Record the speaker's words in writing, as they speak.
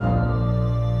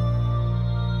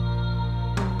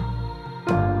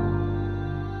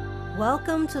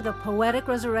Welcome to the Poetic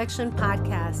Resurrection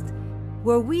Podcast,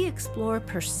 where we explore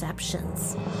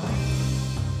perceptions.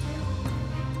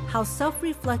 How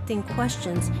self-reflecting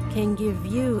questions can give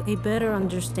you a better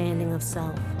understanding of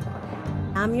self.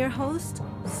 I'm your host,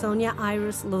 Sonia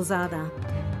Iris Lozada.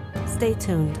 Stay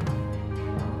tuned.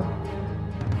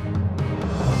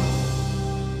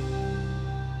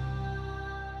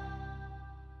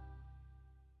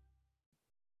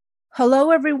 Hello,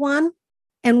 everyone,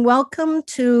 and welcome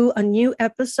to a new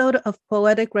episode of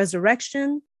Poetic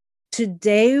Resurrection.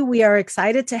 Today, we are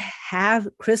excited to have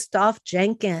Christoph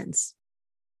Jenkins.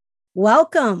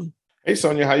 Welcome. Hey,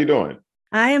 Sonia, how you doing?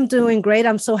 I am doing great.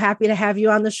 I'm so happy to have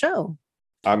you on the show.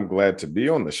 I'm glad to be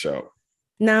on the show.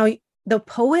 Now, the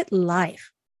poet life.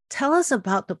 Tell us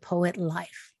about the poet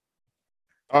life.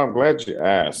 I'm glad you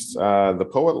asked. The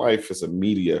Poet Life is a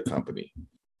media company,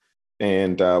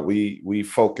 and we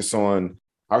focus on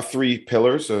our three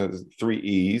pillars, three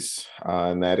E's,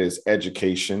 and that is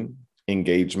education,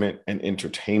 engagement, and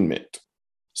entertainment.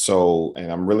 So, and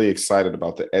I'm really excited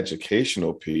about the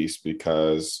educational piece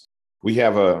because we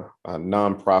have a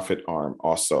nonprofit arm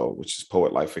also, which is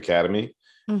Poet Life Academy.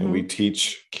 Mm-hmm. And we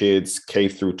teach kids K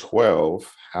through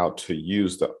 12 how to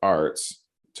use the arts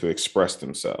to express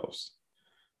themselves.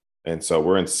 And so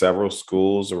we're in several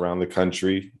schools around the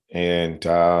country, and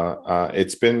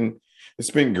it's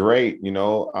been great, you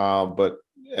know, but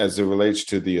as it relates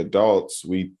to the adults,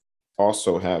 we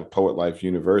also have Poet Life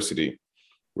University,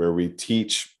 where we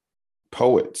teach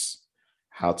poets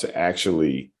how to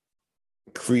actually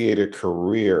create a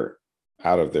career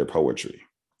out of their poetry.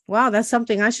 Wow, that's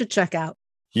something I should check out.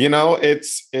 You know,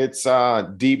 it's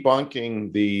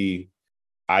debunking the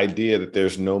idea that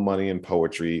there's no money in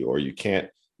poetry, or you can't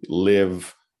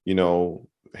live, you know,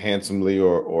 handsomely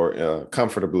or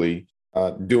comfortably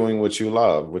doing what you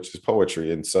love, which is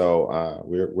poetry. And so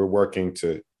we're working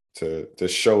to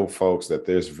show folks that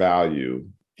there's value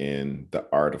in the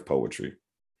art of poetry.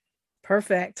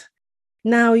 Perfect.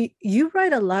 Now, you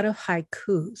write a lot of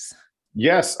haikus.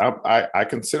 Yes, I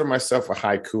consider myself a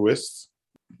haikuist.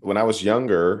 When I was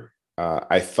younger,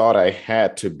 I thought I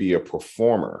had to be a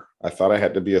performer. I thought I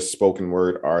had to be a spoken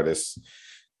word artist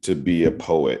to be a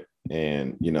poet.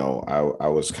 And, you know, I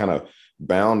was kind of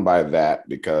bound by that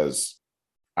because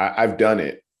I've done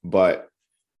it, but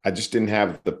I just didn't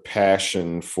have the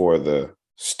passion for the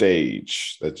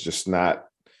stage. That's just not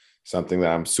something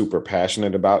that I'm super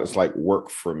passionate about. It's like work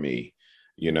for me,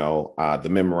 you know, the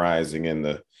memorizing and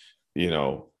the, you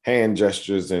know, hand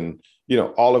gestures and, you know,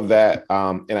 all of that.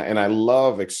 And I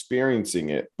love experiencing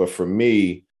it. But for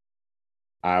me,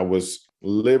 I was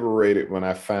liberated when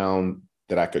I found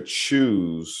that I could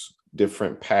choose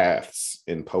different paths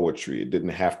in poetry. It didn't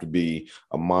have to be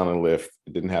a monolith.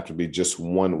 It didn't have to be just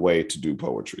one way to do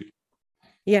poetry.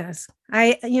 Yes.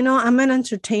 I'm an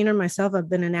entertainer myself. I've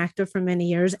been an actor for many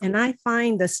years, and I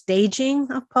find the staging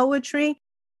of poetry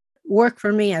work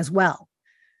for me as well.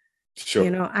 Sure.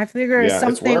 You know, I figure it's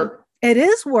something. It's work. It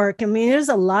is work. I mean, there's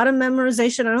a lot of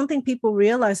memorization. I don't think people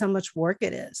realize how much work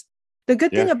it is. The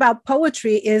good thing about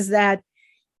poetry is that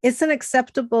it's an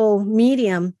acceptable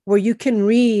medium where you can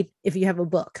read if you have a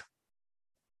book.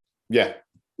 Yeah.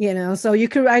 You know, so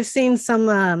I've seen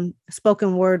some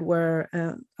spoken word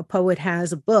where a poet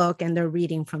has a book and they're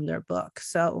reading from their book.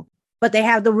 So, but they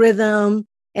have the rhythm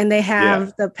and they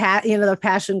have the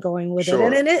passion going with it.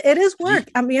 And it is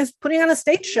work. I mean, it's putting on a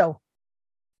stage show.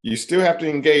 You still have to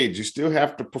engage. You still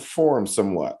have to perform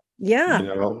somewhat. Yeah. You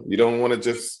know, you don't want to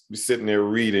just be sitting there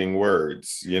reading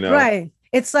words, you know? Right.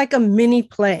 It's like a mini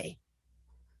play.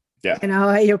 Yeah. You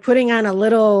know, you're putting on a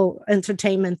little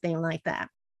entertainment thing like that.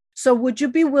 So would you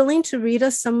be willing to read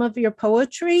us some of your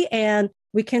poetry and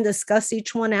we can discuss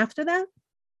each one after that?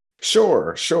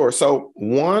 Sure. So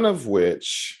one of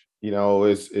which, you know,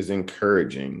 is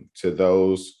encouraging to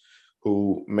those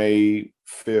who may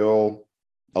feel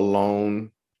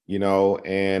alone, you know,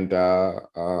 and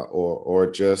or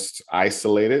just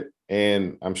isolated.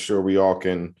 And I'm sure we all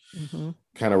can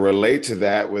kind of relate to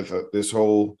that with this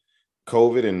whole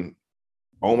COVID and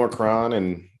Omicron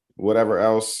and whatever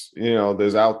else, you know,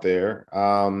 there's out there.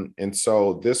 And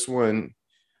so this one,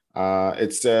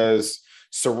 it says,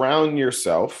 surround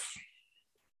yourself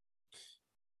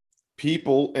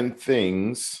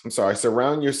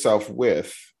surround yourself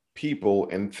with people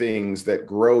and things that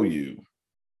grow you,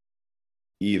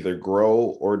 either grow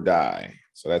or die.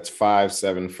 So that's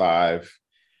 575.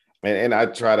 And I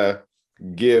try to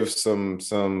give some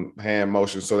hand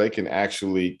motion so they can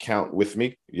actually count with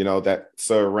me, you know, that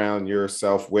surround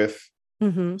yourself with.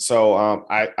 Mm-hmm. So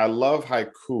I love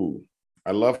haiku.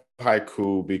 I love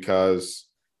haiku because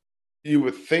You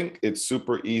would think it's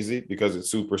super easy because it's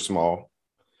super small,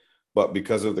 but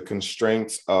because of the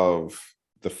constraints of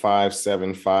the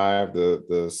 575,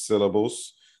 the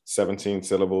syllables, 17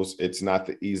 syllables, it's not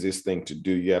the easiest thing to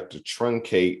do. You have to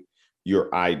truncate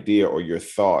your idea or your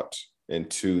thought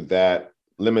into that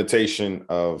limitation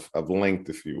of length,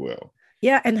 if you will.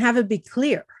 Yeah, and have it be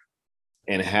clear.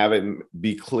 And have it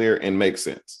be clear and make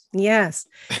sense. Yes,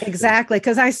 exactly.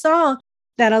 Because I saw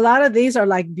that a lot of these are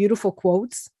like beautiful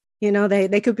quotes.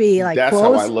 They could be like That's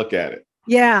quotes. how I look at it.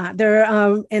 Yeah,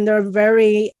 they're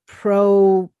very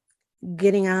pro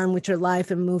getting on with your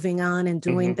life and moving on and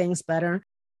doing things better.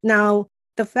 Now,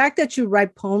 the fact that you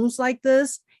write poems like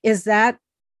this, is that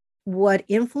what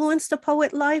influenced the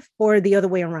poet life or the other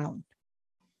way around?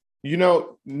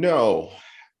 No.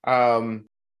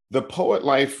 The poet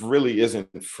life really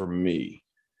isn't for me.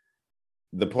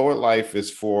 The poet life is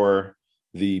for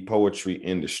the poetry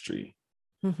industry.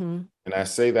 Mm-hmm. And I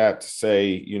say that to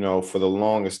say, for the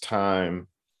longest time,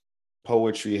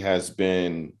 poetry has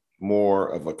been more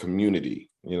of a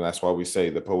community. That's why we say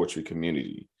the poetry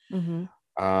community. Mm-hmm.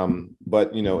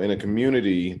 But in a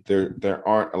community, there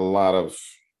aren't a lot of,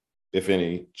 if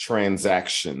any,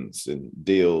 transactions and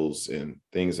deals and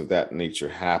things of that nature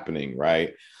happening,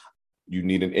 right? You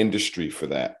need an industry for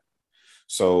that.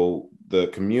 So the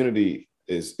community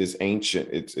is ancient.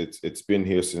 It's been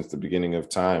here since the beginning of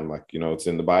time. Like, it's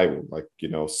in the Bible. Like,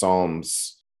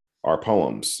 Psalms are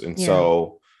poems. And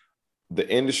so the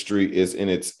industry is in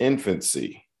its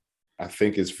infancy. I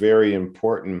think it's very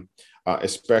important,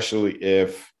 especially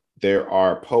if there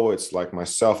are poets like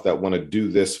myself that want to do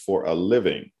this for a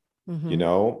living,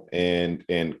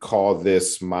 and call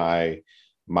this my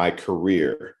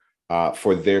career.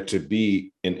 For there to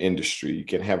be an industry, you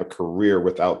can have a career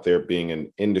without there being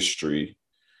an industry,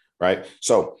 right?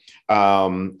 So,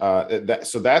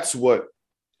 that's what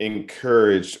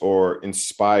encouraged or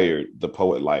inspired the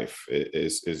poet life,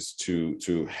 is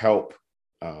to help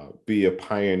be a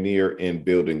pioneer in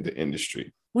building the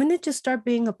industry. When did you start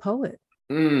being a poet?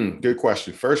 Good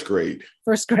question. First grade.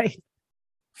 First grade.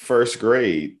 First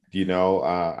grade.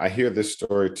 I hear this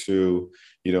story too.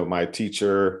 My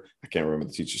teacher, I can't remember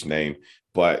the teacher's name,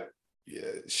 but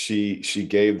she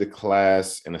gave the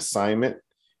class an assignment,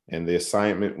 and the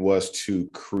assignment was to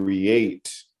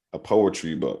create a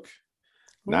poetry book.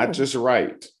 Not just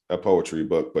write a poetry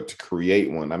book, but to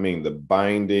create one. I mean, the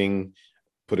binding,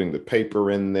 putting the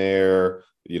paper in there,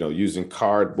 using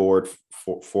cardboard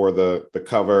for the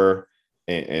cover,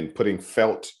 and putting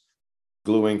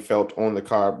gluing felt on the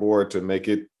cardboard to make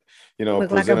it,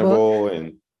 presentable. Like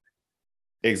and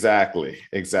exactly.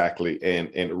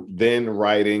 And then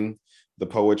writing the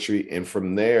poetry. And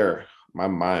from there, my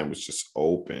mind was just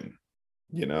open,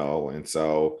 and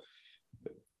so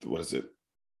what is it?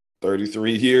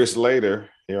 33 years later,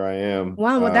 here I am.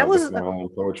 Wow, well, that was with my own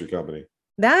poetry company.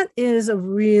 That is a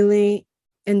really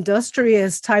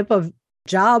industrious type of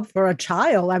job for a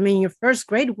child. I mean, your first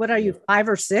grade, what are you, 5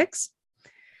 or 6?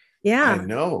 Yeah. I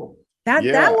know. That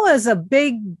was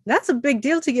that's a big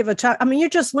deal to give a child. I mean, you're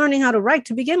just learning how to write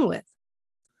to begin with.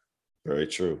 Very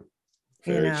true.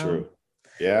 Very true.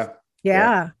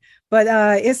 Yeah. But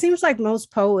it seems like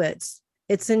most poets,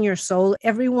 it's in your soul.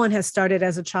 Everyone has started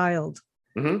as a child.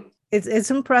 Mm-hmm.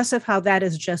 It's impressive how that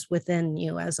is just within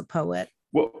you as a poet.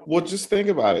 Well, just think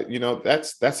about it.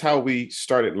 That's how we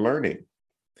started learning.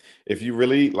 If you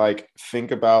really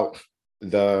think about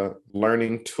the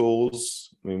learning tools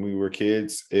when we were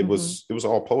kids, it was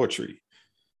all poetry.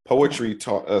 Poetry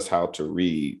taught us how to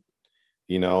read.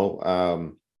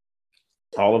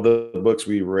 All of the books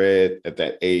we read at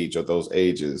that age or those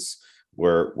ages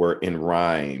were in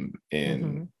rhyme,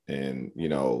 and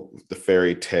the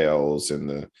fairy tales and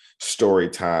the story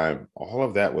time. All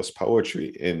of that was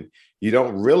poetry, and you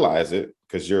don't realize it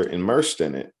because you're immersed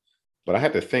in it. But I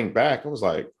had to think back. I was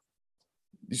like,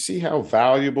 you see how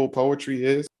valuable poetry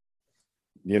is?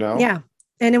 Yeah.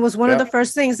 And it was one of the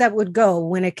first things that would go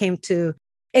when it came to,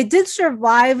 it did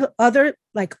survive other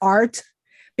like art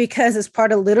because it's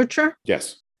part of literature.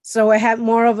 Yes. So it had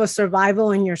more of a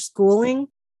survival in your schooling,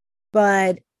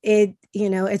 but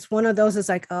it's one of those, it's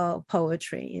like, oh,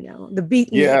 poetry, the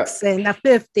beatniks and the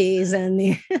 50s and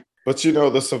the. But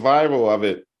the survival of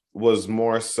it was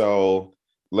more so,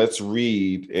 let's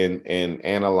read and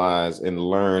analyze and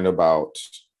learn about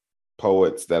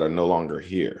poets that are no longer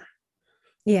here.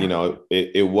 Yeah.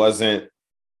 It wasn't,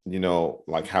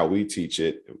 like how we teach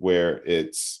it, where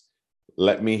it's,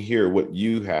 let me hear what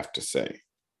you have to say.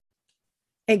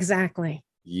 Exactly.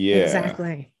 Yeah.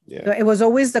 Exactly. Yeah. It was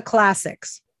always the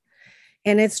classics.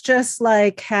 And it's just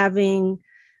like having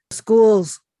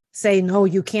schools say, no,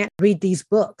 you can't read these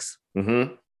books.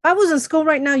 Mm-hmm. I was in school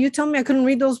right now. You tell me I couldn't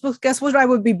read those books. Guess what I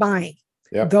would be buying?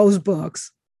 Yep. Those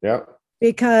books. Yep.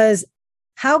 Because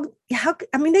how,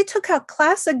 I mean, they took out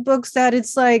classic books that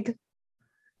it's like,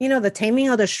 the Taming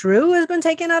of the Shrew has been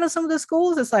taken out of some of the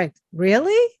schools. It's like,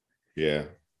 really? Yeah.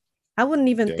 I wouldn't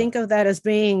even think of that as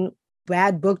being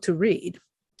bad book to read.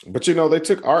 But, they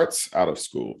took arts out of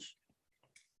schools.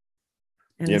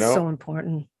 And it's so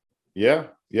important. Yeah.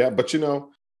 Yeah. But,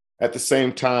 at the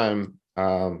same time,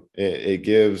 it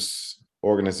gives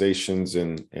organizations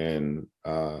and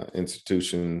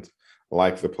institutions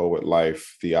like the Poet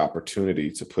Life the opportunity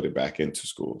to put it back into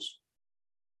schools.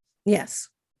 Yes.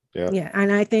 Yeah. Yeah.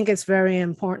 And I think it's very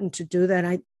important to do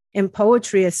that. And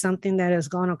poetry is something that has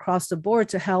gone across the board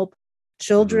to help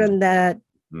children that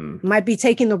might be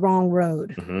taking the wrong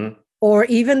road, or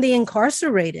even the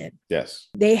incarcerated. Yes.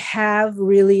 They have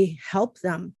really helped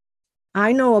them.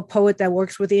 I know a poet that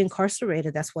works with the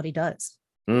incarcerated. That's what he does.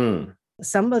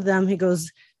 Some of them, he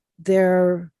goes,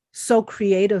 they're so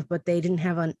creative, but they didn't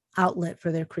have an outlet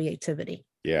for their creativity.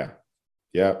 Yeah.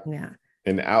 Yeah. Yeah.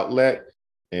 An outlet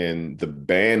and the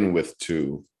bandwidth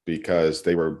too, because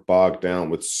they were bogged down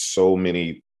with so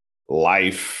many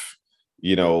life,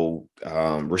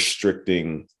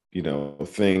 restricting,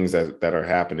 things that are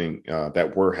happening,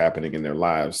 that were happening in their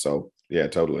lives. So yeah,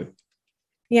 totally.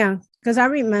 Yeah. Because I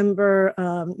remember,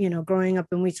 growing up,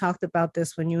 and we talked about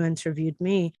this when you interviewed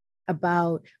me,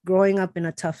 about growing up in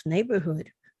a tough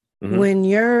neighborhood. When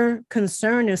your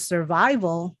concern is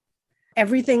survival,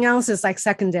 everything else is like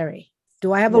secondary.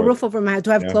 Do I have a roof over my head?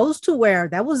 Do I have clothes to wear?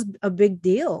 That was a big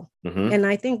deal. And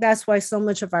I think that's why so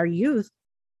much of our youth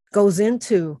goes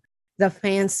into the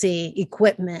fancy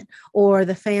equipment or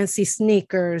the fancy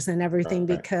sneakers and everything,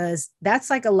 because that's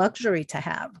like a luxury to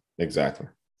have. Exactly.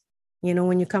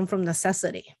 When you come from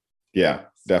necessity. Yeah,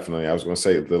 definitely. I was going to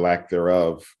say the lack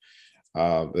thereof,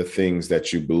 the things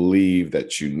that you believe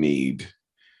that you need,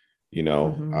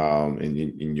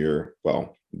 in your,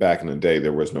 back in the day,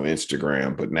 there was no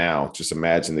Instagram, but now just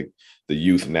imagine the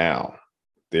youth now,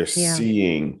 they're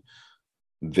seeing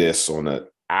this on an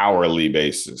hourly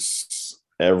basis.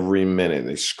 Every minute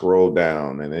they scroll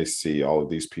down and they see all of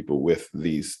these people with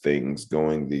these things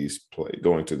going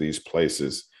to these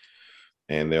places.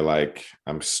 And they're like,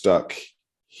 I'm stuck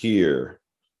here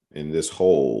in this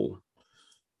hole,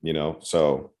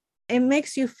 so. It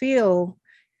makes you feel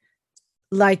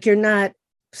like you're not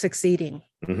succeeding.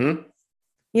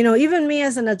 Even me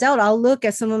as an adult, I'll look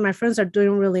at some of my friends are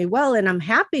doing really well and I'm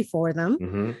happy for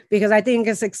them because I think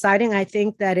it's exciting. I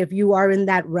think that if you are in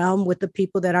that realm with the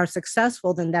people that are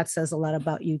successful, then that says a lot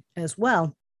about you as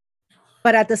well.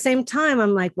 But at the same time,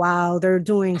 I'm like, wow, they're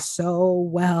doing so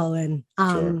well. And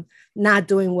not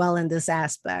doing well in this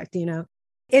aspect,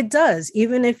 It does.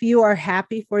 Even if you are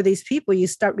happy for these people, you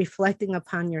start reflecting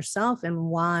upon yourself and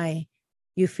why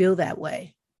you feel that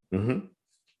way.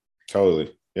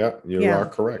 Totally. Yeah, you are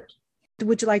correct.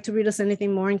 Would you like to read us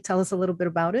anything more and tell us a little bit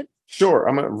about it? Sure.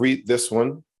 I'm going to read this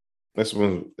one. This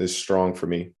one is strong for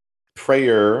me.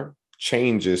 Prayer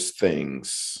changes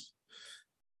things.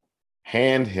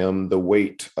 Hand him the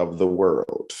weight of the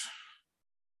world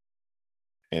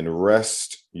and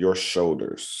rest your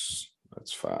shoulders.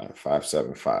 That's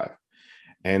 575.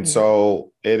 And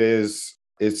so it's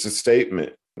a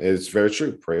statement. It's very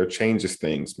true. Prayer changes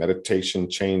things. Meditation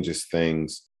changes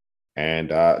things. And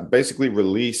basically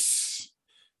release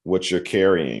what you're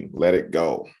carrying. Let it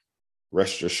go.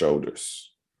 Rest your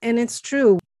shoulders. And it's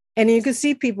true. And you can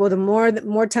see people, the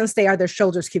more tense they are, their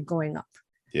shoulders keep going up.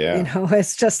 Yeah.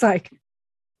 It's just like,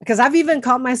 because I've even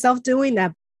caught myself doing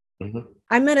that.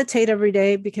 I meditate every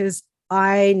day because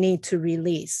I need to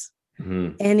release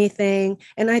anything.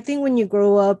 And I think when you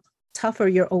grow up tougher,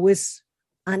 you're always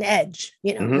on edge.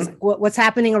 It's like, what's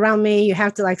happening around me? You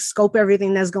have to like scope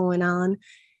everything that's going on.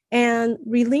 And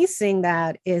releasing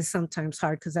that is sometimes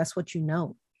hard because that's what you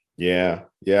know. Yeah.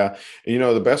 Yeah. And,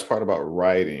 the best part about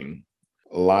writing,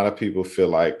 a lot of people feel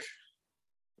like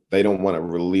they don't want to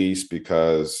release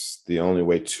because the only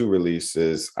way to release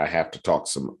is I have to talk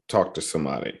to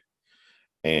somebody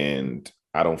and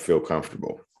I don't feel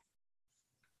comfortable.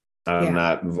 I'm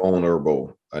not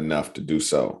vulnerable enough to do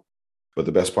so. But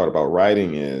the best part about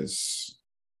writing is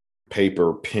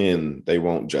paper, pen, they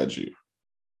won't judge you.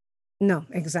 No,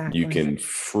 exactly. You can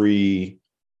freely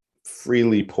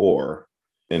pour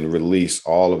and release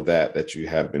all of that you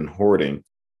have been hoarding.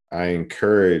 I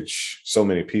encourage so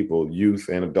many people, youth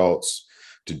and adults,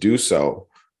 to do so.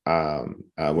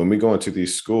 When we go into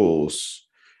these schools,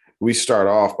 we start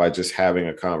off by just having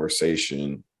a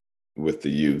conversation with the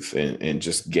youth and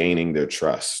just gaining their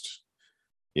trust.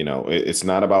 It's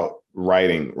not about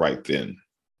writing right then.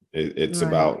 It's Right.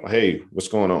 about, hey, what's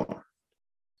going on?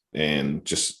 And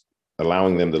just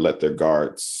allowing them to let their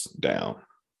guards down,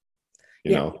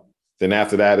 Yeah. Then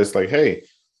after that, it's like, hey,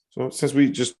 so since we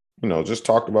just, just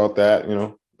talked about that,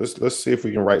 let's see if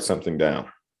we can write something down.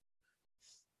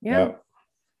 Yeah.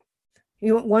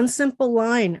 Yeah. One simple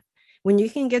line. When you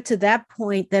can get to that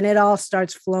point, then it all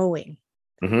starts flowing.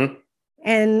 Mm-hmm.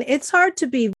 And it's hard to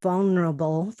be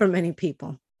vulnerable for many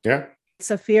people. Yeah. It's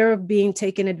a fear of being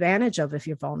taken advantage of if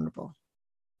you're vulnerable.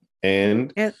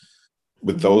 And And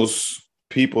with mhm. those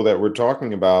people that we're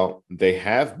talking about, they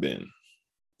have been.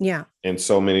 Yeah. In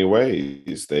so many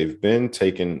ways. They've been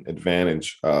taken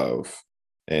advantage of.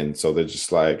 And so they're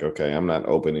just like, okay, I'm not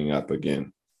opening up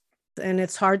again. And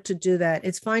it's hard to do that.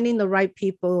 It's finding the right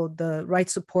people, the right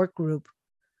support group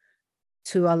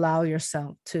to allow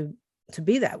yourself to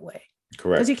be that way.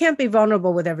 Correct. Because you can't be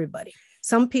vulnerable with everybody.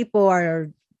 Some people are,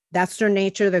 that's their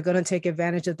nature. They're going to take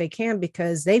advantage if they can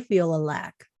because they feel a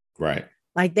lack. Right.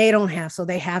 Like they don't have, so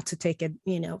they have to take it,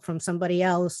 from somebody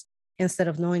else instead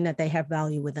of knowing that they have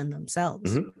value within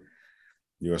themselves. Mm-hmm.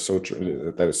 You are so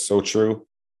true. That is so true.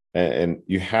 And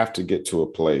you have to get to a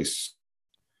place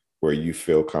where you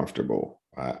feel comfortable.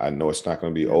 I know it's not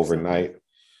going to be overnight,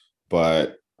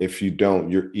 but if you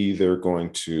don't, you're either going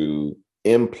to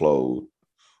implode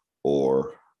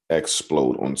or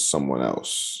explode on someone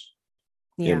else.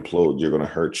 Yeah. Implode, you're going to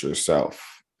hurt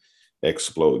yourself.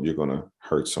 Explode, you're going to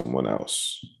hurt someone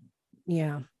else.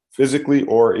 Yeah. Physically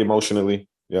or emotionally.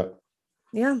 Yeah.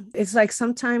 Yeah. It's like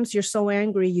sometimes you're so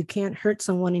angry, you can't hurt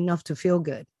someone enough to feel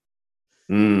good.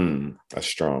 That's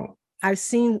strong. I've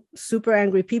seen super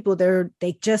angry people.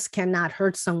 They just cannot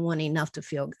hurt someone enough to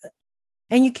feel good.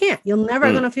 And you can't. You're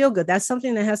never going to feel good. That's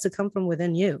something that has to come from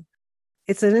within you.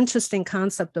 It's an interesting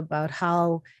concept about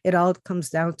how it all comes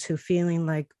down to feeling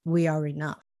like we are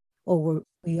enough or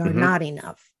we are not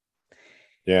enough.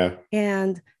 Yeah.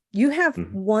 And you have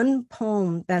one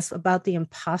poem that's about the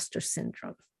imposter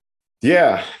syndrome.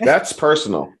 Yeah, that's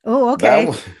personal. Oh,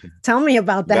 okay. Tell me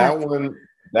about that.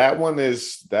 That one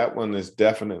is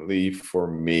definitely for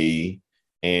me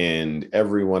and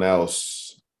everyone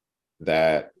else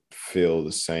that feel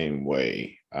the same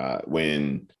way.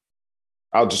 When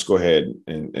I'll just go ahead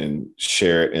and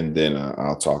share it, and then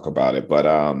I'll talk about it.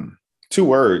 But 2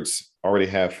 words already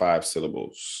have 5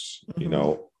 syllables.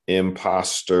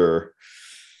 Imposter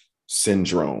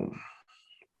syndrome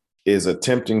is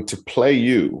attempting to play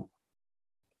you.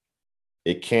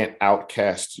 It can't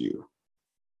outcast you.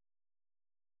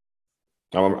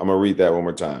 I'm going to read that one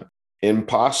more time.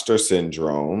 Imposter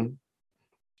syndrome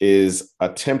is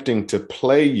attempting to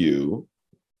play you.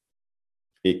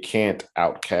 It can't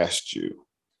outcast you.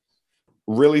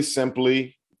 Really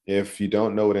simply, if you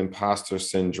don't know what imposter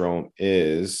syndrome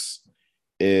is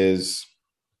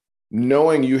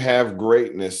knowing you have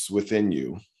greatness within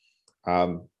you,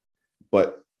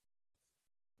 but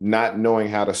not knowing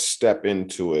how to step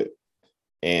into it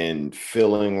and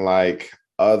feeling like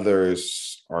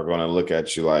others are going to look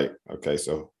at you like, okay,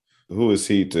 so who is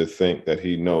he to think that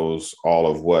he knows all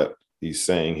of what he's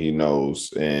saying he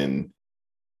knows? And,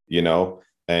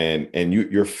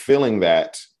 you're feeling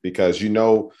that because,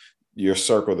 your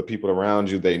circle, the people around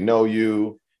you, they know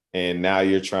you. And now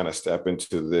you're trying to step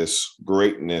into this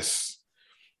greatness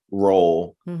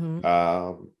role.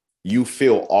 You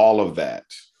feel all of that.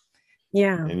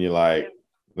 Yeah. And you're like,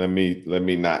 let me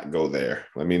not go there.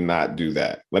 Let me not do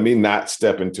that. Let me not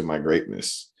step into my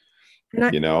greatness,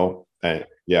 and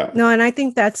yeah. No, and I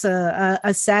think that's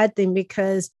a sad thing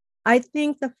because I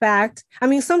think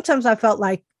sometimes I felt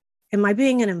like, am I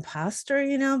being an imposter,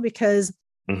 because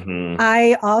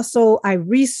I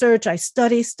research, I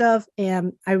study stuff,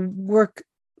 and I work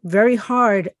very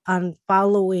hard on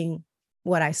following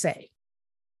what I say.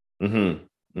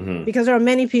 Because there are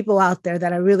many people out there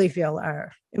that I really feel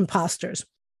are imposters.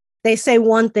 They say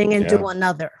one thing and do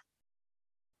another.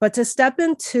 But to step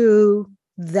into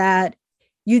that,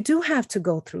 you do have to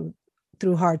go through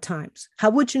hard times. How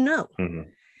would you know?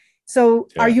 So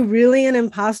are you really an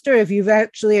imposter if you've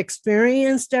actually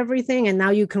experienced everything and now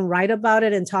you can write about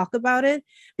it and talk about it?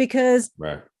 Because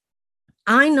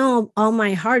I know all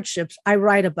my hardships. I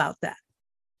write about that.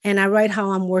 And I write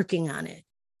how I'm working on it.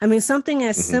 Something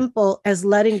as simple as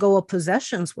letting go of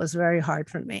possessions was very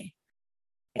hard for me.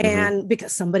 And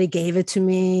because somebody gave it to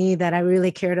me that I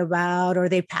really cared about, or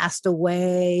they passed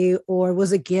away, or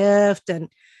was a gift. And,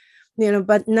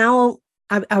 but now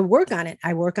I work on it.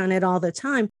 I work on it all the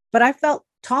time. But I felt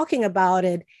talking about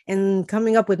it and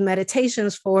coming up with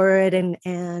meditations for it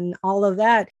and all of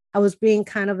that, I was being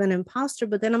kind of an imposter.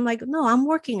 But then I'm like, no, I'm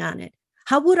working on it.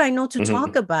 How would I know to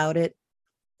talk about it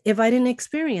if I didn't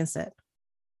experience it?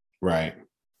 Right.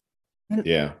 And,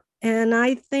 Yeah. and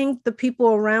I think the people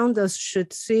around us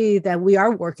should see that we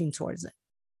are working towards it.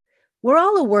 We're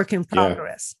all a work in Yeah.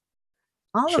 progress.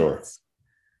 All of Sure. us.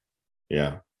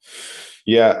 Yeah.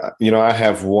 Yeah. I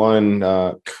have one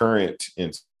current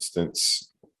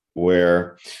instance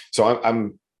where, so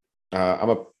I'm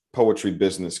a poetry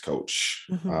business coach.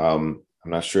 Mm-hmm. I'm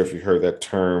not sure if you heard that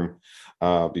term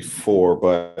before,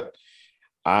 but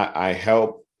I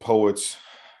help poets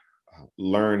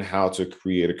learn how to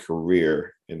create a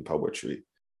career in poetry.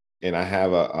 And I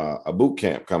have a boot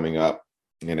camp coming up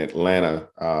in Atlanta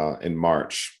in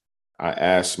March. I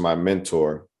asked my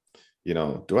mentor,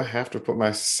 do I have to put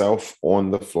myself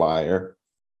on the flyer?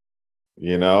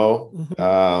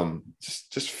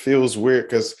 Just feels weird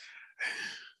because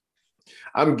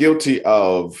I'm guilty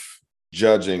of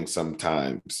judging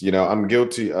sometimes. I'm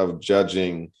guilty of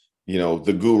judging,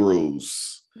 the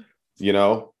gurus,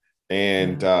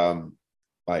 and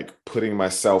like putting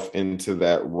myself into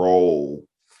that role.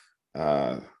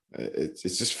 It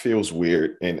just feels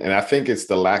weird, and I think it's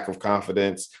the lack of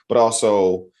confidence, but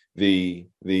also the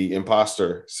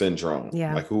imposter syndrome.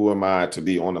 Yeah. Like, who am I to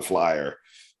be on the flyer?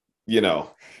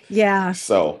 Yeah.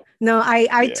 So no, I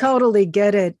yeah. totally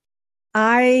get it.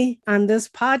 On this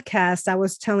podcast, I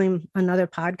was telling another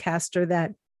podcaster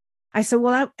that I said,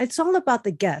 well, it's all about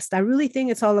the guest. I really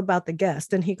think it's all about the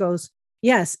guest. And he goes,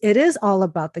 yes, it is all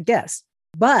about the guest,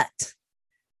 but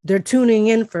they're tuning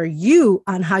in for you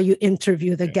on how you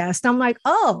interview the guest. I'm like,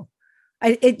 oh,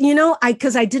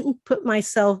 because I didn't put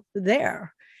myself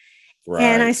there. Right.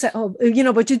 And I said, oh,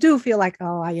 but you do feel like,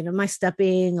 oh, am I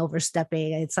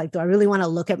overstepping? It's like, do I really want to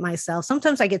look at myself?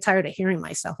 Sometimes I get tired of hearing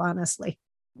myself, honestly.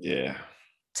 Yeah.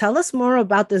 Tell us more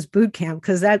about this boot camp,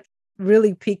 because that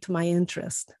really piqued my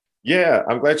interest. Yeah,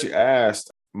 I'm glad you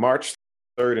asked. March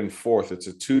 3rd and 4th, it's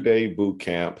a 2-day boot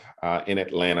camp in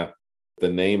Atlanta. The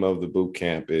name of the boot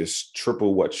camp is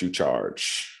Triple What You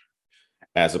Charge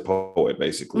as a poet,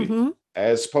 basically. Mm-hmm.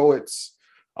 As poets,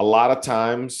 a lot of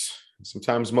times,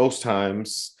 sometimes most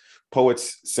times,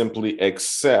 poets simply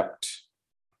accept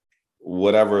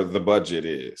whatever the budget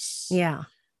is. Yeah.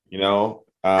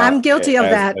 I'm guilty of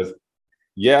that.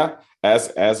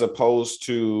 As opposed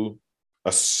to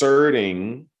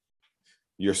asserting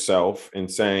yourself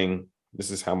and saying, this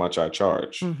is how much I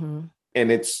charge. Mm-hmm.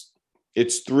 And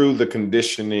it's through the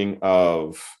conditioning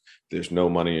of there's no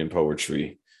money in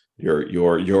poetry.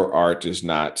 Your art is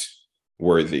not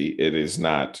worthy. It is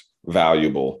not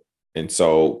valuable. And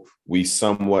so we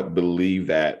somewhat believe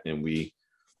that, and we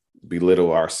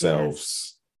belittle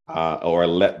ourselves, or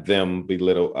let them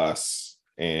belittle us,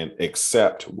 and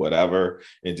accept whatever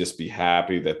and just be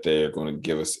happy that they're going to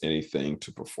give us anything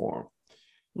to perform.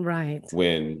 Right.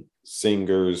 When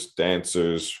singers,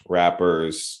 dancers,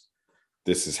 rappers,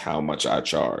 this is how much I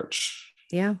charge.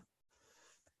 Yeah.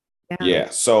 Yeah.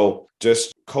 So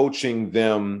just coaching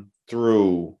them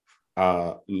through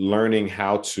learning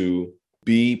how to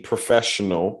be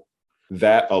professional,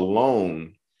 that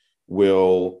alone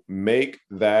will make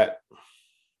that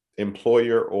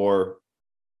employer or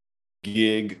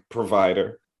gig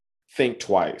provider think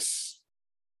twice.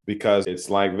 Because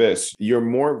it's like this: you're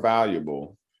more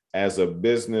valuable as a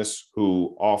business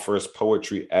who offers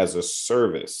poetry as a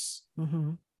service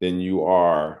mm-hmm. than you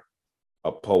are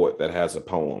a poet that has a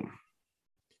poem.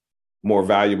 More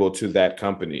valuable to that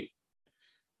company.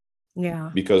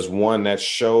 Yeah. Because one, that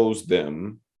shows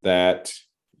them that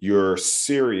you're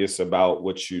serious about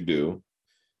what you do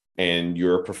and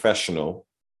you're a professional.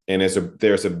 And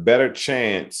there's a better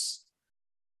chance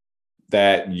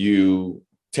that you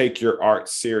take your art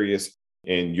serious,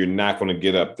 and you're not going to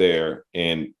get up there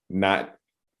and not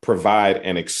provide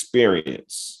an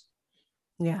experience.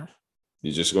 Yeah.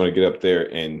 You're just going to get up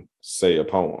there and say a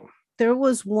poem. There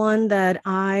was one that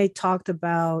I talked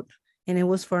about, and it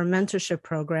was for a mentorship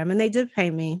program, and they did pay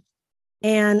me.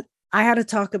 And I had to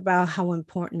talk about how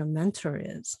important a mentor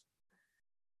is.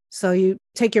 So you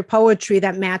take your poetry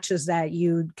that matches that,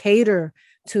 you cater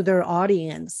to their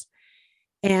audience.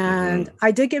 And mm-hmm.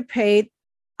 I did get paid.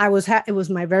 It was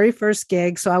my very first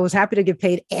gig, so I was happy to get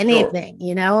paid anything.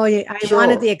 Sure. I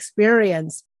wanted the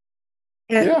experience.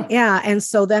 And, and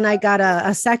so then I got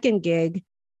a second gig,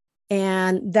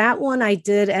 and that one I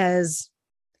did as,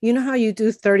 how you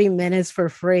do 30 minutes for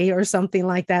free or something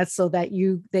like that, so that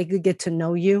they could get to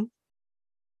know you.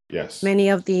 Yes. Many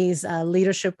of these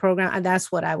leadership programs, and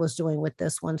that's what I was doing with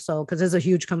this one. So, because it's a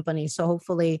huge company, so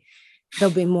hopefully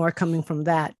there'll be more coming from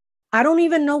that. I don't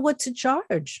even know what to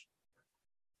charge.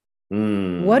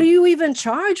 What do you even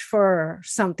charge for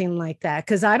something like that?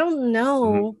 Because I don't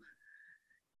know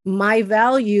my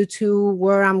value to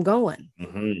where I'm going.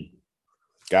 Mm-hmm.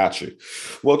 Got you.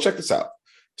 Well, check this out.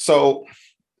 So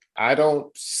I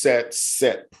don't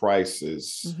set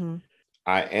prices. Mm-hmm.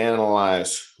 I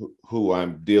analyze who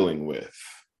I'm dealing with,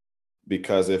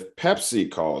 because if Pepsi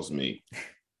calls me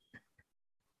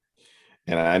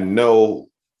and I know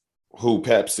who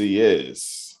Pepsi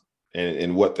is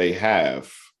and what they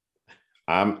have,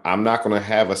 I'm not going to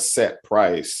have a set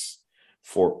price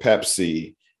for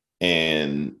Pepsi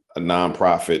and a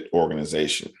nonprofit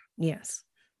organization. Yes.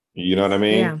 You know what I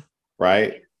mean? Yeah.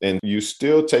 Right. And you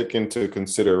still take into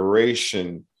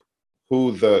consideration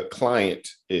who the client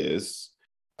is,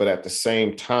 but at the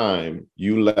same time,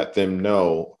 you let them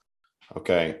know,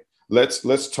 okay,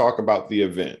 let's talk about the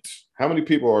event. How many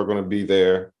people are going to be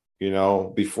there? You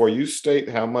know, before you state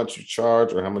how much you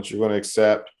charge or how much you're going to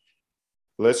accept,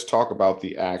 let's talk about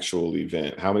the actual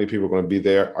event. How many people are going to be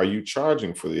there? Are you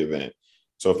charging for the event?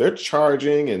 So if they're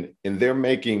charging and they're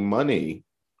making money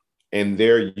and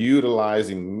they're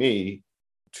utilizing me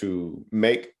to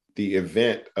make the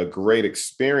event a great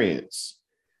experience,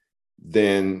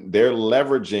 then they're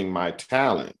leveraging my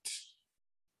talent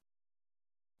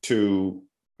to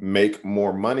make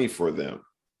more money for them.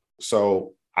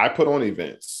 So I put on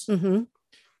events. Mm-hmm.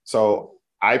 So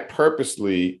I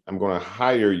purposely am going to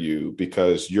hire you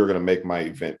because you're going to make my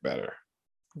event better.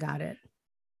 Got it.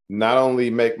 Not only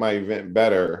make my event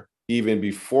better, even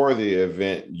before the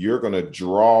event, you're going to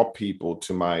draw people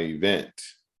to my event.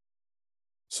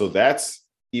 So that's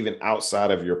even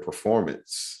outside of your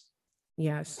performance.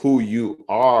 Yes. Who you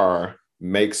are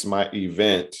makes my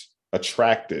event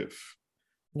attractive.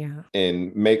 Yeah.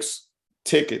 And makes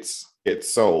tickets get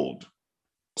sold.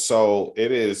 So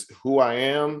it is who I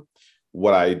am,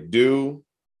 what I do,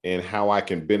 and how I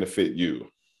can benefit you.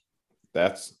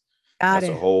 That's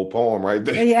a whole poem right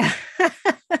there. Yeah.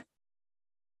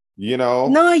 You know?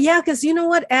 No, yeah, because you know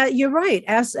what? You're right.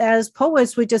 As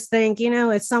poets, we just think,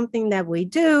 it's something that we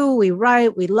do, we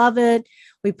write, we love it.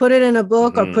 We put it in a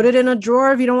book or put it in a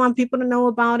drawer if you don't want people to know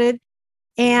about it.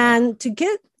 And to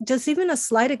get just even a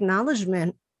slight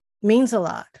acknowledgement means a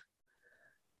lot.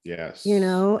 Yes.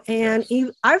 And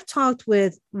I've talked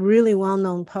with really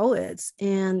well-known poets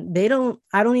and I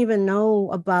don't even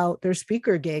know about their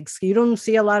speaker gigs. You don't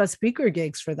see a lot of speaker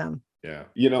gigs for them. Yeah.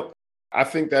 I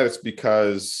think that it's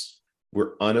because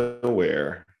we're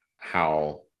unaware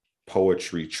how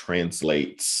poetry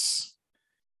translates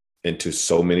into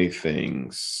so many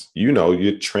things.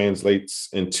 It translates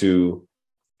into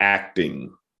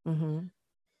acting. Mm-hmm.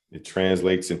 It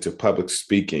translates into public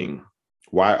speaking.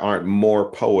 Why aren't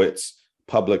more poets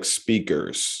public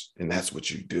speakers? And that's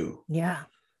what you do. Yeah.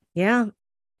 Yeah.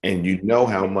 And you know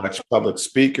how much public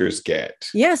speakers get.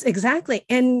 Yes, exactly.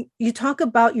 And you talk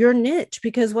about your niche,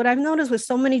 because what I've noticed with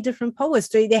so many different poets,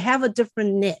 they have a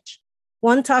different niche.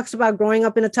 One talks about growing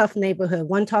up in a tough neighborhood.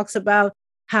 One talks about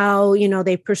how,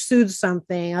 they pursued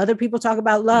something. Other people talk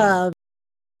about love.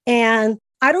 And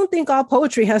I don't think all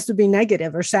poetry has to be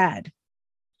negative or sad.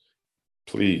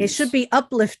 Please. It should be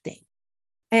uplifting.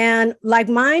 And like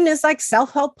mine is like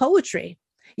self-help poetry.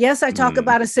 Yes, I talk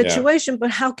about a situation, but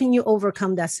how can you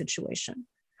overcome that situation?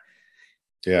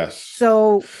 Yes.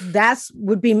 So that's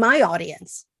would be my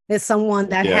audience. Is someone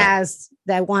that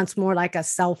that wants more like a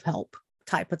self-help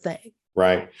type of thing.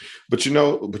 Right. But you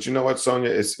know what,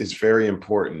 Sonia, it's very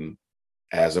important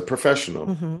as a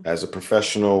professional, as a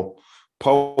professional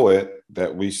poet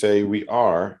that we say we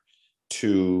are,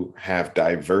 to have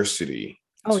diversity,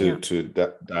 to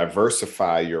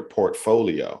diversify your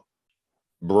portfolio.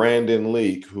 Brandon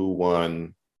Leake, who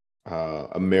won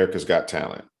America's Got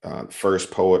Talent, first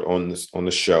poet on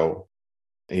the show.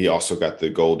 He also got the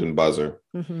Golden Buzzer.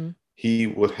 Mm-hmm. He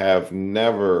would have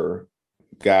never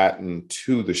gotten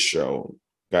to the show,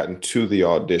 gotten to the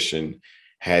audition,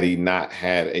 had he not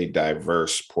had a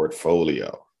diverse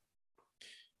portfolio.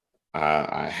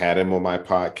 I had him on my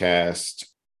podcast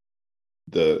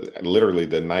literally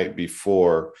the night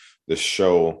before the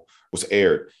show was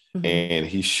aired. Mm-hmm. And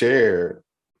he shared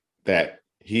that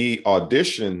he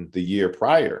auditioned the year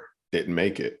prior, didn't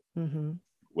make it,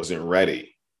 wasn't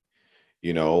ready.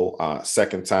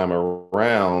 Second time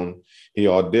around, he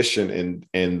auditioned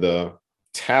and the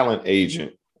talent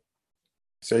agent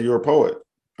said, "You're a poet."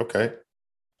 Okay.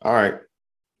 All right,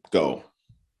 go.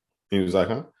 He was like,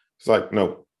 "Huh?" It's like,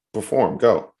 "No, perform,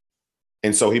 go."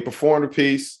 And so he performed a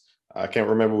piece. I can't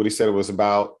remember what he said it was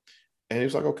about. And he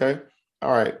was like, "Okay,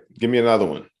 all right, give me another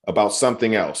one about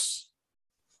something else."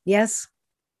 Yes.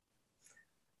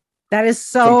 That is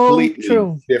so completely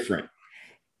true. Different.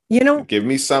 Give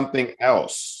me something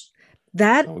else.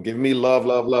 Don't give me love,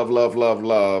 love, love, love, love,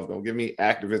 love. Don't give me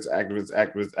activists.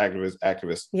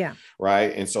 Yeah.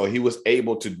 Right. And so he was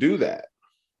able to do that.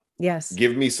 Yes.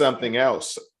 Give me something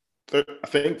else. I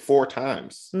think 4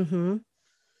 times. Mm-hmm.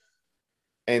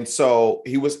 And so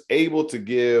he was able to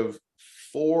give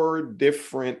 4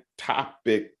 different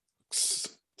topics,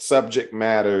 subject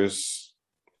matters,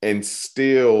 and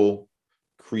still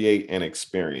create an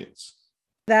experience.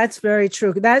 That's very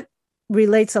true. That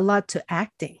relates a lot to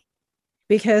acting,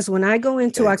 because when I go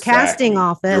into a casting Your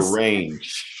office,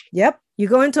 range. yep, you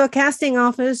go into a casting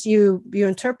office, you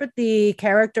interpret the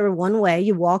character one way,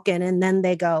 you walk in, and then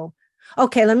they go,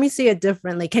 okay, let me see it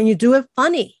differently. Can you do it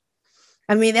funny?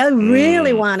 I mean, they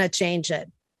really want to change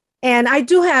it. And I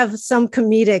do have some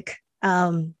comedic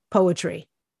poetry,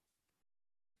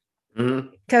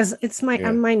 because it's my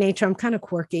nature. I'm kind of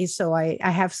quirky, so I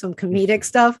have some comedic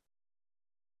stuff.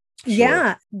 Sure.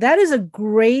 Yeah, that is a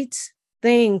great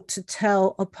thing to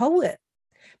tell a poet,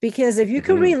 because if you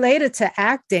can relate it to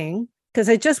acting, because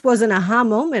it just was an aha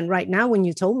moment right now when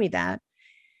you told me that.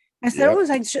 I said, I was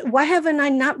like, why haven't I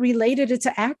not related it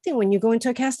to acting? When you go into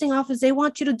a casting office, they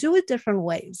want you to do it different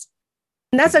ways.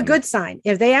 And that's a good sign.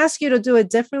 If they ask you to do it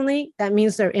differently, that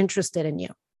means they're interested in you.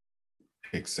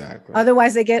 Exactly.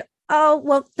 Otherwise, they get, oh,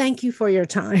 well, thank you for your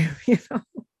time. You know?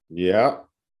 Yeah.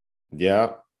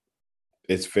 Yeah.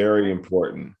 It's very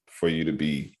important for you to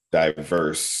be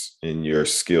diverse in your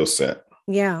skill set.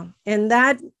 Yeah. And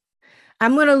that,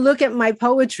 I'm going to look at my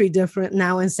poetry different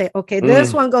now and say, okay,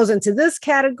 this one goes into this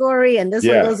category and this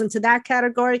one goes into that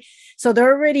category. So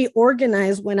they're already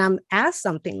organized when I'm asked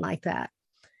something like that.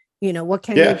 You know, what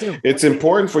can you do? It's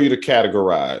important for you to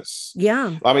categorize.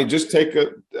 Yeah. I mean, just take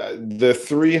the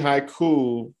 3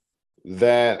 haiku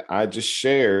that I just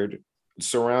shared.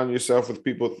 Surround yourself with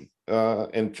people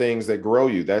and things that grow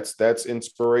you. That's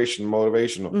inspiration,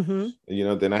 motivational. You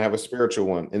know, then I have a spiritual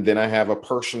one, and then I have a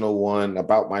personal one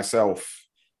about myself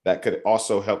that could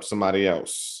also help somebody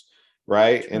else.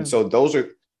 Right. True. And so those are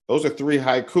 3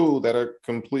 haiku that are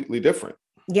completely different.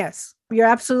 Yes, you're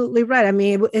absolutely right. I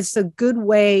mean, it's a good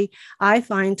way, I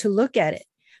find, to look at it,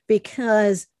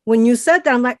 because when you said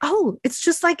that, I'm like, oh, it's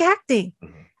just like acting.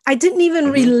 I didn't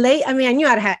even relate. I mean, I knew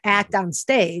how to act on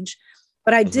stage,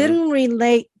 but I didn't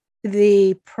relate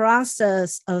the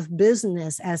process of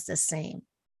business as the same.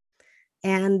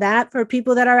 And that, for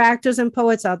people that are actors and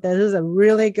poets out there, this is a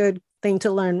really good thing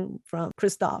to learn from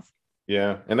Christophe.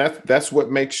 Yeah. And that's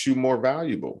what makes you more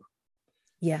valuable.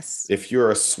 Yes. If you're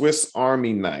a Swiss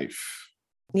Army knife.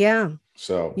 Yeah.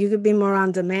 So you could be more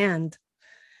on demand.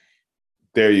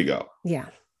 There you go. Yeah.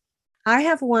 I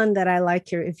have one that I like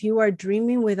here. If you are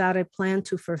dreaming without a plan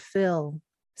to fulfill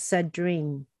said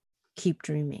dream, keep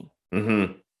dreaming.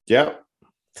 Yep.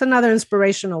 It's another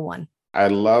inspirational one. I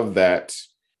love that,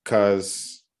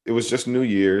 because it was just New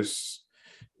Year's.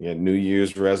 New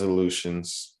Year's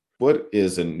resolutions. What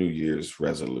is a New Year's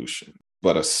resolution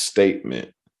but a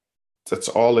statement? That's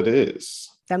all it is.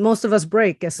 That most of us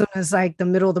break as soon as like the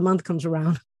middle of the month comes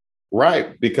around.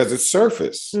 Right, because it's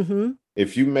surface.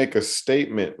 If you make a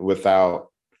statement without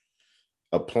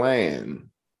a plan,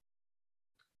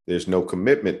 there's no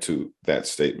commitment to that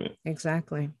statement.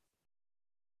 Exactly.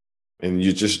 And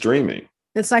you're just dreaming.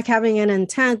 It's like having an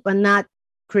intent, but not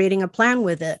creating a plan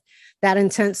with it. That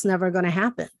intent's never going to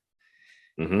happen.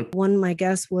 One of my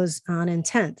guests was on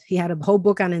intent. He had a whole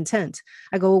book on intent.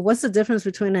 I go, well, what's the difference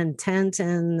between intent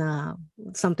and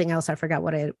something else? I forgot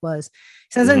what it was.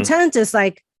 He says intent is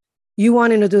like you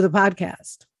wanting to do the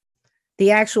podcast. The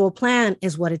actual plan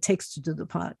is what it takes to do the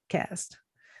podcast.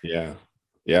 Yeah.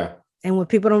 Yeah. And what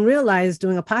people don't realize,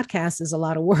 doing a podcast is a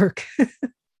lot of work.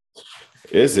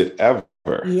 Is it ever?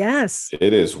 Yes.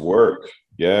 It is work.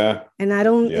 Yeah. And I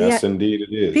don't. Yes, indeed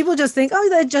it is. People just think, oh,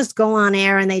 they just go on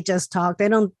air and they just talk. They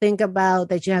don't think about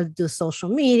that you have to do social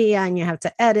media and you have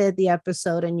to edit the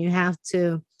episode and you have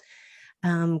to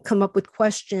come up with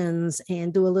questions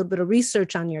and do a little bit of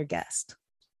research on your guest.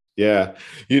 Yeah.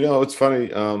 You know, it's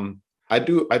funny. I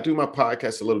do my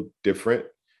podcast a little different.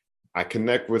 I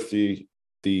connect with the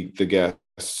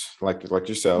guests like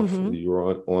yourself.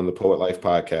 You're on the Poet Life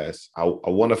podcast. I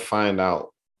want to find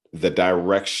out the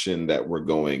direction that we're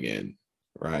going in,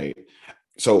 right?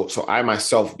 So I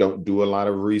myself don't do a lot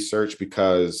of research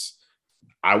because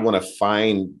I want to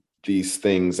find these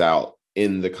things out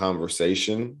in the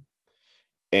conversation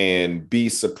and be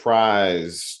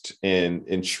surprised and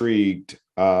intrigued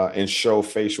and show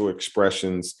facial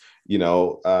expressions,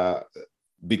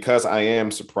 because I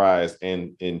am surprised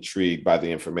and intrigued by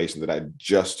the information that I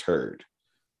just heard.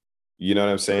 You know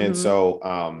what I'm saying?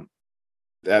 So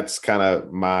that's kind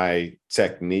of my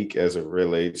technique as it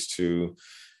relates to.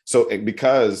 So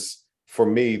because for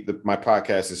me, my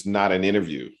podcast is not an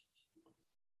interview.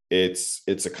 It's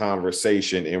a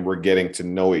conversation and we're getting to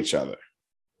know each other.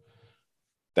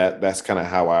 that's kind of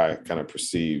how I kind of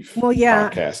perceive Well, yeah.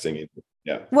 podcasting.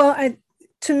 Yeah. Well,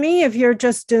 to me, if you're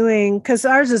just doing, because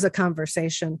ours is a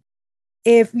conversation,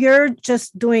 if you're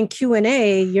just doing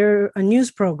Q&A, you're a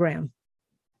news program.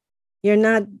 You're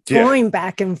not going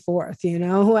back and forth, you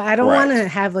know. I don't want to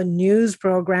have a news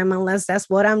program unless that's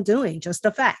what I'm doing, just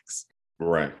the facts.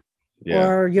 Right. Yeah.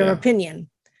 Or your opinion,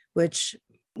 which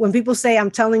when people say I'm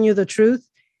telling you the truth,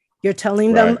 you're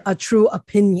telling them a true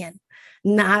opinion,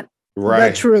 not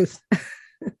the truth.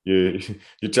 You're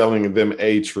telling them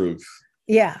a truth.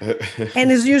 Yeah.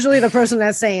 And it's usually the person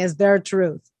that's saying is their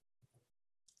truth.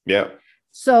 Yeah.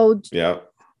 So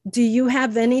do you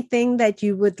have anything that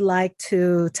you would like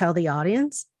to tell the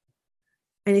audience?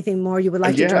 Anything more you would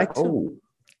like to direct to? Oh,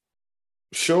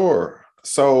 sure.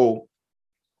 So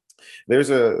there's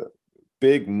a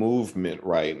big movement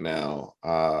right now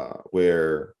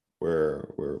where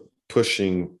we're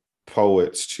pushing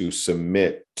poets to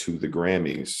submit to the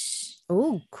Grammys.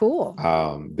 Oh, cool.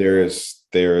 There's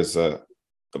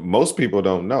most people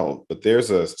don't know, but there's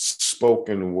a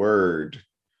spoken word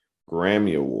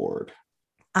Grammy Award.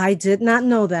 I did not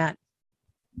know that.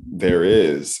 There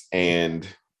is, and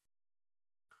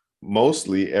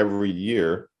mostly every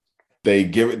year they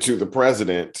give it to the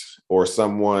president or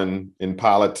someone in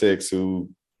politics who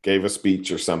gave a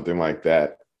speech or something like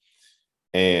that,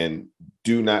 and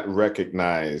do not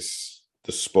recognize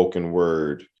the spoken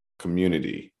word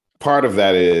community. Part of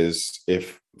that is,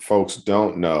 if folks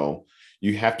don't know,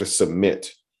 you have to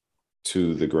submit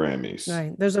to the Grammys.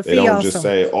 Right. There's a fee. They don't also just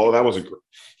say, "Oh, that was a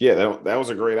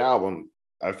great album.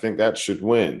 I think that should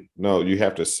win." No, you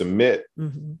have to submit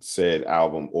said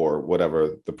album or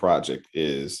whatever the project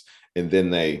is, and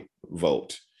then they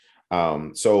vote.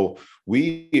 So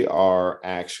we are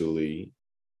actually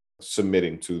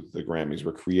submitting to the Grammys.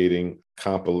 We're creating a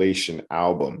compilation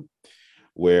album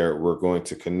where we're going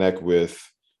to connect with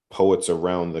poets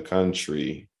around the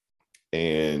country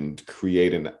and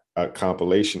create a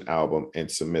compilation album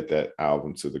and submit that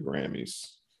album to the Grammys.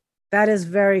 That is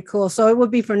very cool. So it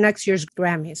would be for next year's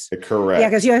Grammys. Correct. Yeah,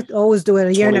 because you have to always do it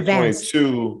a year in advance.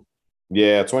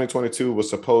 2022 was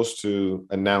supposed to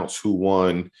announce who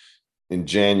won in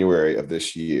January of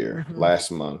this year,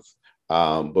 last month.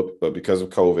 But because of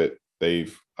COVID,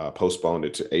 they've postponed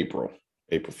it to April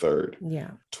 3rd.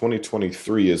 Yeah.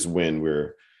 2023 is when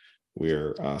we're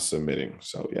submitting.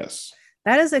 So yes.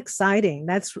 That is exciting.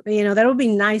 That's, that would be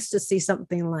nice to see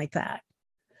something like that.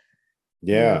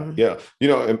 Yeah. Yeah.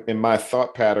 And my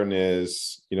thought pattern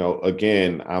is,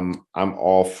 again, I'm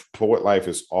all, Poet Life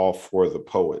is all for the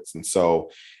poets. And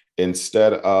so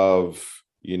instead of,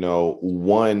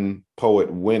 one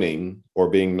poet winning or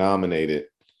being nominated,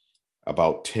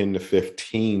 about 10 to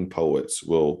 15 poets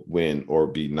will win or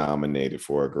be nominated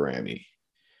for a Grammy.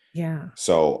 Yeah.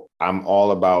 So I'm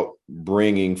all about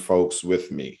bringing folks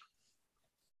with me.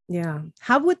 Yeah.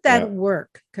 How would that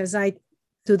work? Because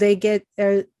do they get,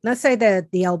 let's say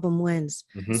that the album wins.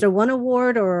 Is there one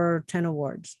award or 10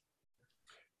 awards?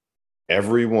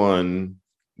 Everyone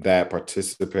that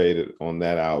participated on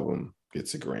that album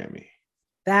gets a Grammy.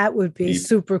 That would be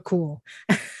super cool.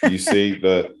 You see,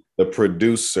 the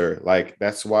producer, like,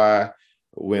 that's why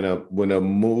when a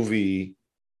movie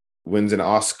wins an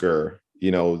Oscar,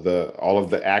 all of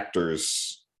the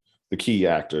actors, the key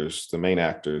actors, the main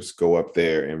actors go up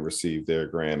there and receive their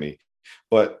Grammy.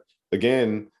 But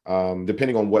again,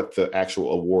 depending on what the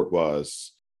actual award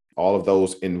was, all of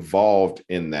those involved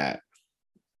in that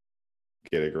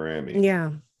get a Grammy.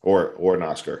 Yeah. Or an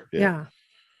Oscar. Yeah.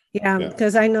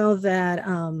 Because I know that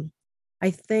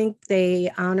I think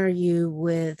they honor you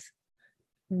with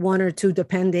one or two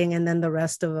depending, and then the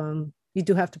rest of them, you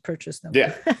do have to purchase them.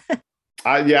 Yeah.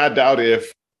 I doubt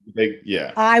if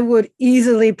I would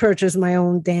easily purchase my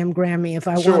own damn Grammy if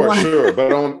I want one. Sure.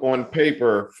 But on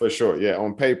paper, for sure. Yeah.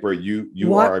 On paper, you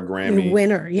are a Grammy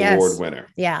winner. Yes. Award winner.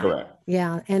 Yeah. Correct.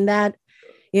 Yeah. And that,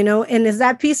 and it's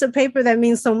that piece of paper that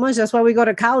means so much. That's why we go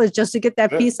to college, just to get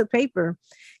that piece of paper,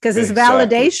 because it's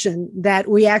validation that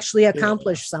we actually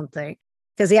accomplished something.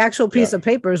 Because the actual piece of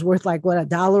paper is worth like, what,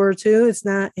 $1 or $2? It's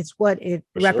not, it's what it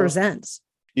represents.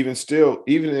 Sure.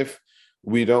 Even if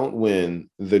we don't win,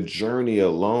 the journey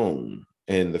alone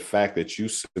and the fact that you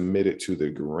submitted to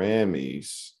the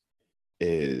Grammys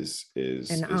is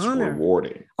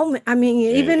rewarding. Oh, I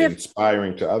mean, even if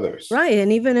inspiring to others. Right.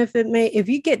 And even if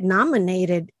you get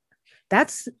nominated,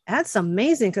 that's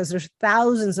amazing, because there's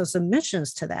thousands of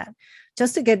submissions to that.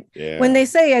 Just to get, when they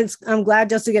say I'm glad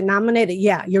just to get nominated.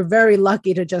 Yeah, you're very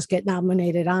lucky to just get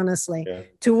nominated, honestly. Yeah.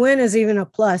 To win is even a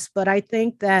plus. But I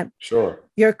think that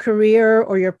your career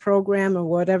or your program or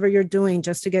whatever you're doing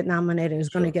just to get nominated is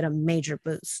going to get a major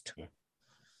boost.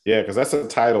 Yeah, because that's a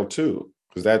title too,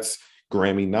 because that's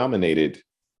Grammy nominated.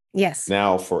 Yes.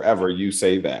 Now forever, you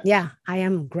say that. Yeah, I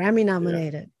am Grammy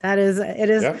nominated. Yeah. It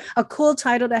is yeah. a cool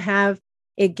title to have.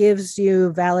 It gives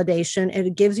you validation.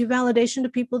 It gives you validation to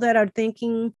people that are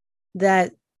thinking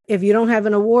that if you don't have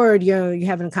an award, you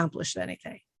haven't accomplished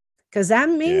anything. Because that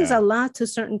means a lot to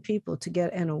certain people to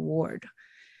get an award.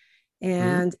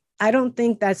 And I don't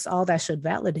think that's all that should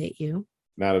validate you.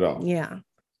 Not at all. Yeah.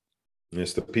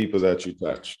 It's the people that you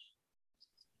touch.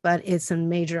 But it's a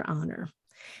major honor.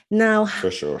 Now,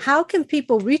 for sure, how can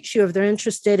people reach you if they're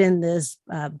interested in this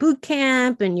boot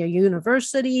camp and your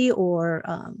university or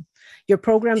your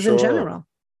programs in general?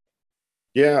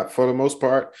 Yeah, for the most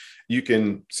part, you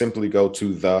can simply go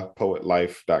to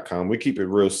thepoetlife.com. We keep it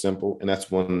real simple. And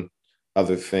that's one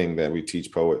other thing that we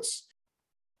teach poets.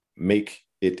 Make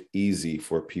it easy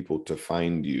for people to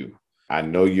find you. I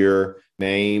know your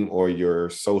name or your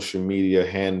social media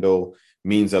handle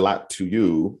means a lot to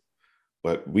you,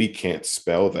 but we can't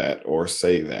spell that or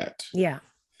say that. Yeah.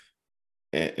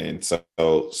 And so,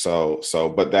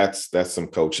 but that's some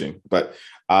coaching. But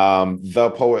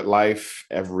The Poet Life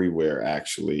everywhere,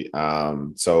 actually.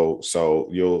 So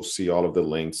you'll see all of the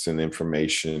links and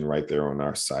information right there on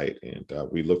our site. And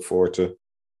we look forward to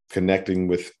connecting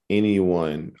with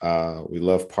anyone. We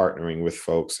love partnering with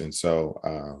folks. And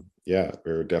so,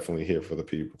 we're definitely here for the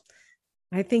people.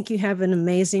 I think you have an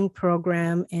amazing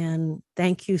program, and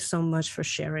thank you so much for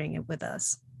sharing it with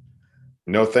us.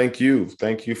 No, thank you.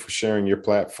 Thank you for sharing your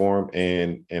platform.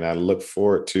 And I look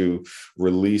forward to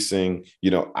releasing,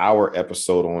 our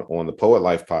episode on the Poet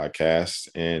Life podcast.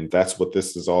 And that's what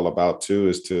this is all about too,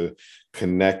 is to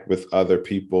connect with other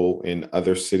people in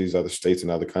other cities, other states,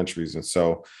 and other countries. And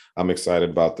so I'm excited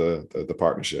about the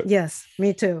partnership. Yes,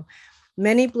 me too.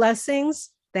 Many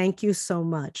blessings. Thank you so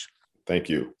much. Thank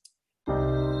you.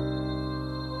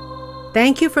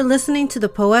 Thank you for listening to the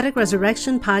Poetic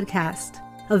Resurrection podcast.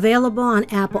 Available on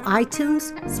Apple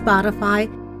iTunes, Spotify,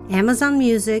 Amazon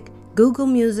Music, Google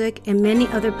Music, and many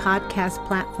other podcast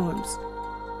platforms.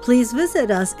 Please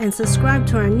visit us and subscribe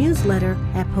to our newsletter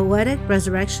at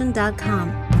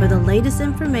poeticresurrection.com for the latest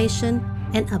information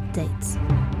and updates.